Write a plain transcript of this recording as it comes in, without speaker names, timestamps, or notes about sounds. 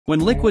When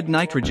liquid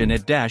nitrogen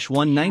at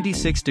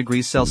 -196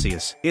 degrees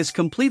Celsius is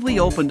completely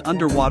opened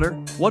underwater,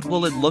 what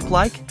will it look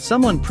like?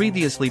 Someone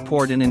previously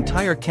poured an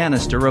entire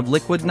canister of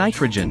liquid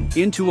nitrogen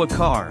into a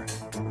car.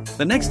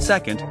 The next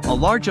second, a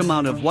large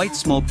amount of white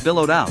smoke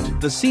billowed out.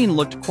 The scene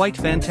looked quite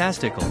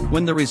fantastical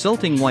when the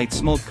resulting white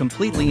smoke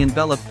completely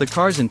enveloped the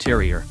car's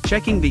interior.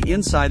 Checking the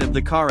inside of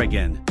the car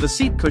again, the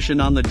seat cushion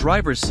on the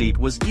driver's seat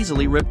was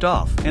easily ripped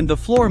off, and the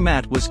floor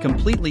mat was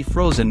completely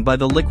frozen by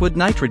the liquid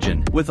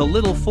nitrogen. With a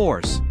little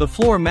force, the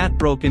floor mat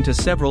broke into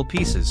several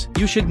pieces.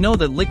 You should know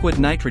that liquid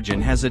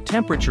nitrogen has a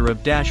temperature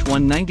of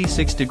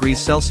 -196 degrees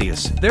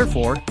Celsius.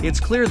 Therefore, it's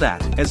clear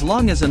that, as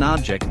long as an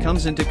object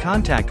comes into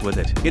contact with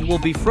it, it will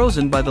be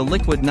frozen by the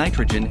liquid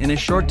nitrogen in a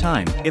short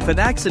time. If it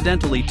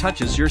accidentally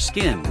touches your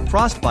skin,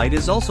 frostbite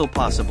is also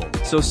possible.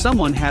 So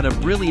someone had a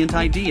brilliant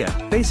idea.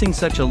 Facing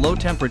such a low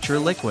temperature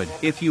liquid,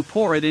 if you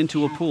pour it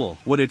into a pool,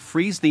 would it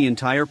freeze the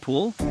entire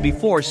pool?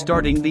 Before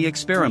starting the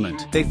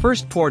experiment, they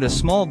first poured a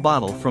small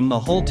bottle from the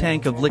whole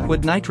tank of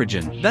liquid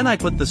nitrogen. Then I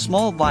put the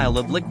small vial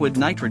of liquid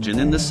nitrogen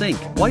in the sink.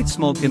 White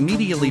smoke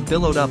immediately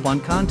billowed up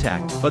on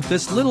contact, but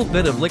this little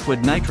bit of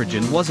liquid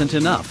nitrogen wasn't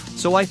enough,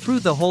 so I threw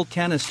the whole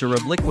canister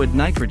of liquid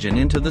nitrogen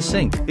into the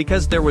sink.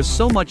 Because there was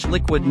so much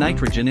liquid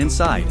nitrogen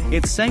inside,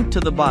 it sank to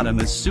the bottom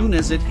as soon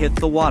as it hit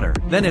the water.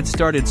 Then it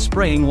started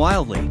spraying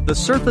wildly. The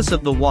surface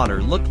of the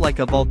water looked like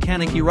a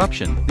volcanic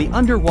eruption. The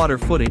underwater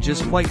footage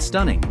is quite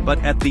stunning.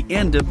 But at the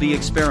end of the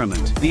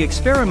experiment, the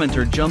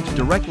experimenter jumped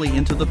directly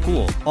into the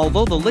pool.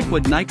 Although the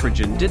liquid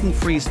nitrogen didn't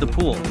freeze the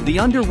pool, the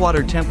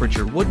underwater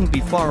temperature wouldn't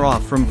be far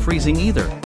off from freezing either.